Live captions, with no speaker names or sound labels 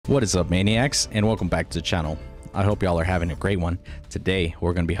What is up, maniacs, and welcome back to the channel. I hope y'all are having a great one. Today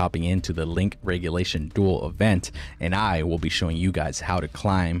we're going to be hopping into the Link Regulation Duel event, and I will be showing you guys how to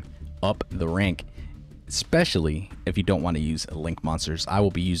climb up the rank, especially if you don't want to use Link monsters. I will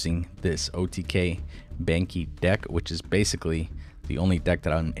be using this OTK Banky deck, which is basically the only deck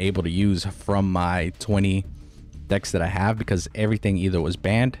that I'm able to use from my 20 decks that I have, because everything either was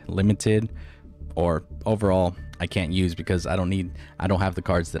banned, limited, or overall I can't use because I don't have the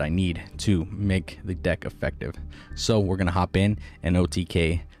cards that I need to make the deck effective. So we're gonna hop in and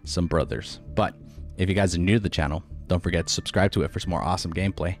OTK some brothers. But if you guys are new to the channel, don't forget to subscribe to it for some more awesome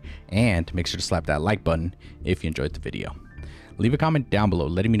gameplay, and make sure to slap that like button if you enjoyed the video. Leave a comment down below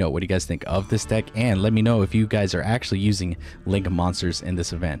letting me know what you guys think of this deck, and let me know if you guys are actually using Link monsters in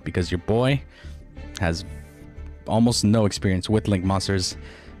this event, because your boy has almost no experience with Link monsters.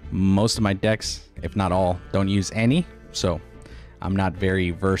 Most of my decks, if not all, don't use any, so I'm not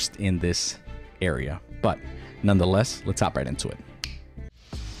very versed in this area. But nonetheless, let's hop right into it.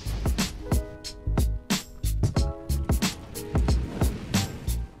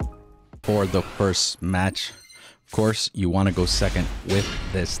 For the first match, of course, you want to go second with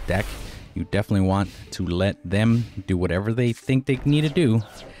this deck. You definitely want to let them do whatever they think they need to do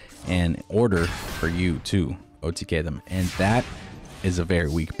in order for you to OTK them, and that is a very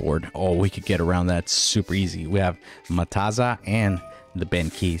weak board. Oh, we could get around that super easy. We have mataza and the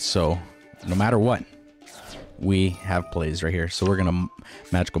Banky, so no matter what, we have plays right here. So we're gonna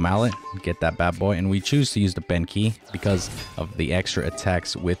magical mallet, get that bad boy, and we choose to use the Banky because of the extra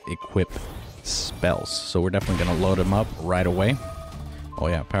attacks with equip spells. So we're definitely gonna load them up right away. Oh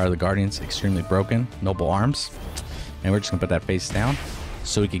yeah, Power of the Guardians, extremely broken, noble arms, and we're just gonna put that face down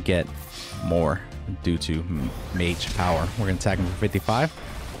so we could get more due to mage power. We're gonna attack him for 55.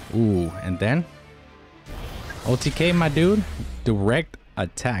 Ooh, and then OTK, my dude. Direct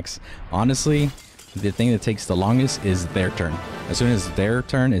attacks. Honestly, the thing that takes the longest is their turn. As soon as their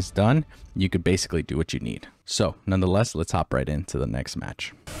turn is done, you could basically do what you need. So nonetheless, let's hop right into the next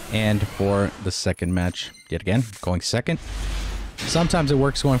match. And for the second match, yet again, going second. Sometimes it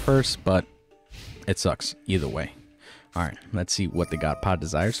works going first, but it sucks either way. All right, let's see what they got. Pot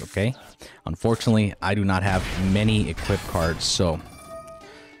Desires, okay. Unfortunately, I do not have many equip cards, so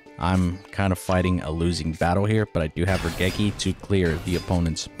I'm kind of fighting a losing battle here, but I do have raigeki to clear the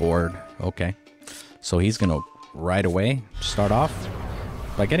opponent's board. Okay, so he's gonna right away start off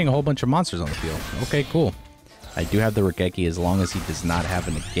by getting a whole bunch of monsters on the field. Okay, cool. I do have the raigeki. As long as he does not have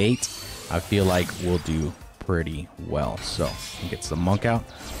a negate, I feel like we'll do pretty well. So he gets the monk out,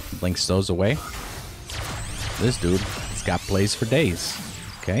 blinks those away. This dude has got plays for days.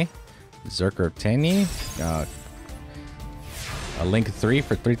 Okay, Zerker Tani, a Link 3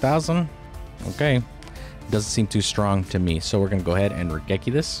 for 3,000. Okay, doesn't seem too strong to me, so we're gonna go ahead and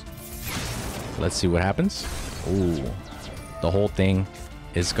raigeki this. Let's see what happens. Ooh, the whole thing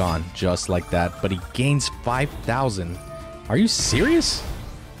is gone just like that, but he gains 5,000. Are you serious?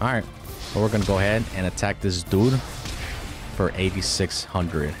 All right, well, we're gonna go ahead and attack this dude for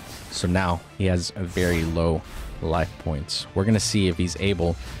 8,600. So now he has a very low life points. We're gonna see if he's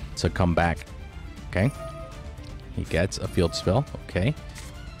able to come back. Okay, he gets a field spell. Okay,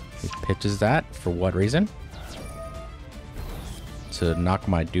 he pitches that for what reason? To knock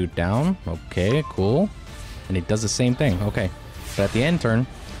my dude down. Okay, cool. And he does the same thing. Okay, but at the end turn,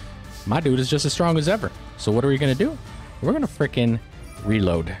 my dude is just as strong as ever. So what are we gonna do? We're gonna freaking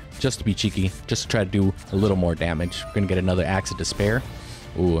reload just to be cheeky, just to try to do a little more damage. We're gonna get another Axe of Despair.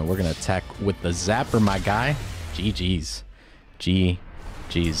 Ooh, and we're gonna attack with the zapper, my guy. GG's.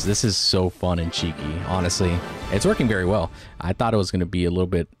 GG's. This is so fun and cheeky. Honestly, it's working very well. I thought it was gonna be a little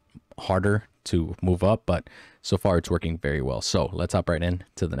bit harder to move up, but so far it's working very well. So let's hop right in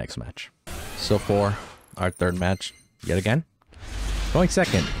to the next match. So for our third match, yet again, going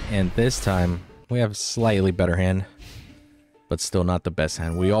second, and this time we have a slightly better hand, but still not the best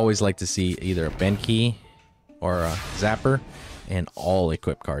hand. We always like to see either a Banky or a zapper and all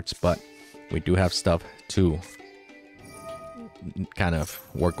equip cards, but we do have stuff to kind of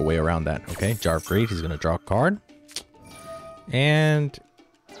work a way around that. Okay, Jar of Greed, he's gonna draw a card, and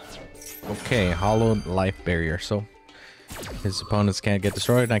okay, Hollowed Life Barrier, so his opponents can't get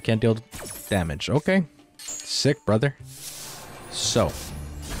destroyed and I can't deal damage. Okay, sick, brother. So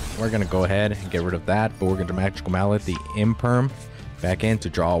we're gonna go ahead and get rid of that, but we're gonna magical mallet the imperm back in to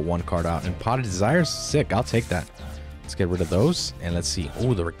draw one card out. And Pot of Desires, sick, I'll take that. Let's get rid of those, and let's see.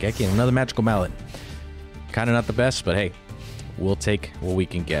 Oh, the raigeki and another magical mallet. Kind of not the best, but hey, we'll take what we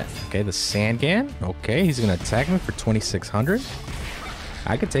can get. Okay, the Sangan. Okay, he's gonna attack me for 2,600.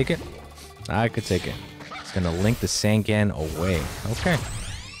 I could take it. I could take it. It's gonna link the Sangan away. Okay.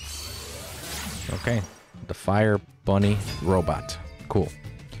 Okay. The fire bunny robot. Cool.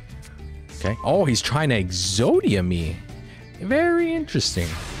 Okay. Oh, he's trying to Exodia me. Very interesting.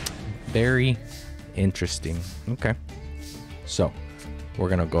 Very interesting. Okay. So, we're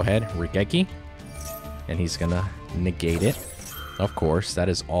going to go ahead, raigeki, and he's going to negate it. Of course, that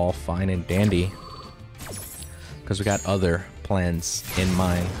is all fine and dandy, because we got other plans in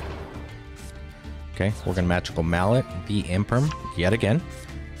mind. Okay, we're going to magical mallet the imperm yet again.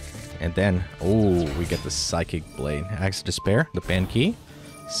 And then, oh, we get the psychic blade. Axe of Despair, the band key,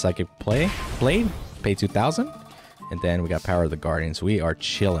 psychic blade, pay 2,000. And then we got power of the guardians. We are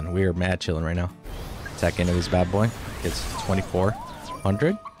chilling. We are mad chilling right now. Attack into this bad boy. Gets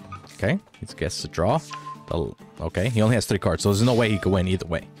 2,400. Okay, he gets to draw. Okay, he only has 3 cards, so there's no way he could win either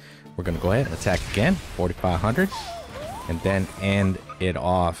way. We're gonna go ahead, attack again, 4,500, and then end it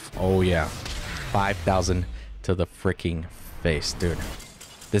off. Oh yeah, 5,000 to the freaking face, dude.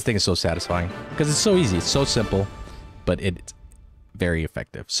 This thing is so satisfying because it's so easy, it's so simple, but it's very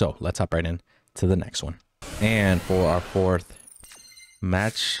effective. So let's hop right in to the next one. And for our 4th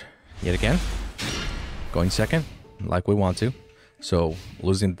match, yet again, going second, like we want to. So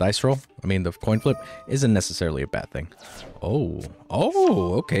losing the dice roll, I mean the coin flip, isn't necessarily a bad thing. Oh,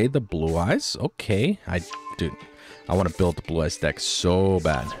 okay, the blue eyes. Okay, dude, I want to build the blue eyes deck so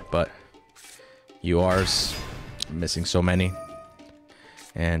bad, but UR's missing so many,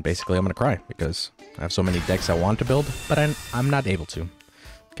 and basically I'm gonna cry because I have so many decks I want to build, but I'm not able to.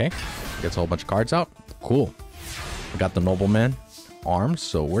 Okay, gets a whole bunch of cards out. Cool. We got the nobleman arms,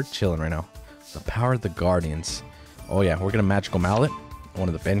 so we're chilling right now. The power of the guardians. Oh yeah, we're gonna magical mallet one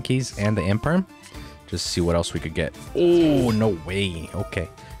of the bend keys and the imperm. Just see what else we could get. Oh, no way. Okay.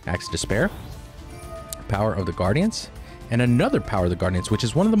 Axe of Despair. Power of the Guardians. And another Power of the Guardians, which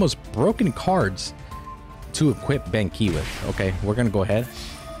is one of the most broken cards to equip bend key with. Okay, we're gonna go ahead,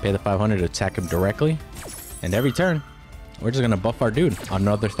 pay the 500 to attack him directly. And every turn, we're just gonna buff our dude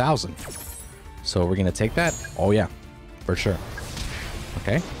another 1,000. So we're gonna take that. Oh yeah, for sure.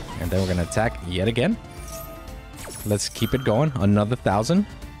 Okay, and then we're gonna attack yet again. Let's keep it going. Another 1,000.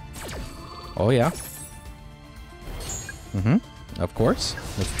 Oh yeah. Of course.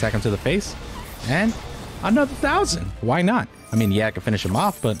 Let's attack him to the face. And another 1,000. Why not? I mean, yeah, I can finish him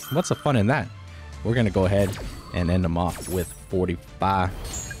off, but what's the fun in that? We're gonna go ahead and end him off with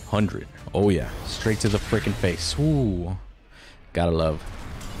 4,500. Oh yeah, straight to the freaking face. Ooh, gotta love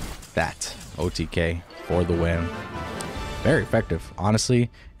that. OTK for the win. Very effective, honestly,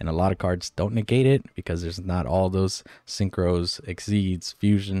 and a lot of cards don't negate it because there's not all those synchros, exceeds,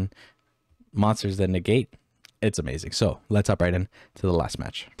 fusion monsters that negate. It's amazing. So let's hop right in to the last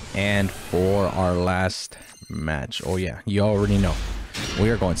match. And for our last match, oh yeah, you already know we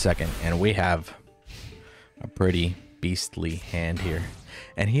are going second, and we have a pretty beastly hand here.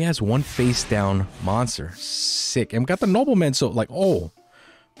 And he has one face down monster. Sick. And we got the nobleman, so like, oh,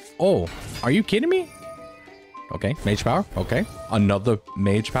 are you kidding me? Okay, mage power. Okay, another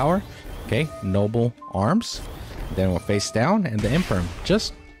mage power. Okay, noble arms. Then we'll face down and the imperm.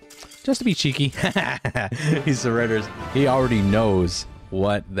 Just to be cheeky. He surrenders. He already knows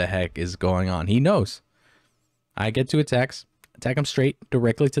what the heck is going on. He knows. I get 2 attacks. Attack him straight,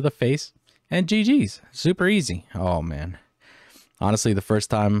 directly to the face. And GG's. Super easy. Oh, man. Honestly, the first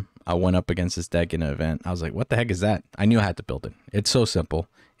time I went up against this deck in an event, I was like, what the heck is that? I knew I had to build it. It's so simple,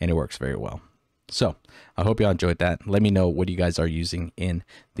 and it works very well. So, I hope y'all enjoyed that. Let me know what you guys are using in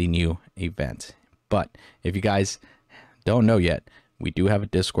the new event. But if you guys don't know yet, we do have a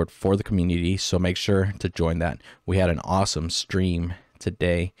Discord for the community, so make sure to join that. We had an awesome stream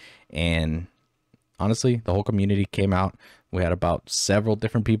today, and honestly, the whole community came out. We had about several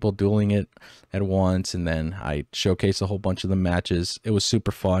different people dueling it at once, and then I showcased a whole bunch of the matches. It was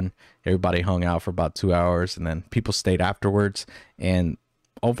super fun. Everybody hung out for about 2 hours, and then people stayed afterwards, and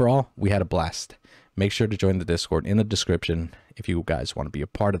overall, we had a blast. Make sure to join the Discord in the description if you guys want to be a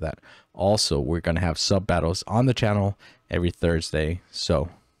part of that. Also, we're going to have sub battles on the channel every Thursday. So,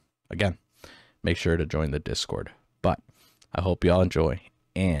 again, make sure to join the Discord. But I hope y'all enjoy,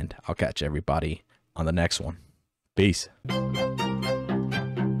 and I'll catch everybody on the next one. Peace.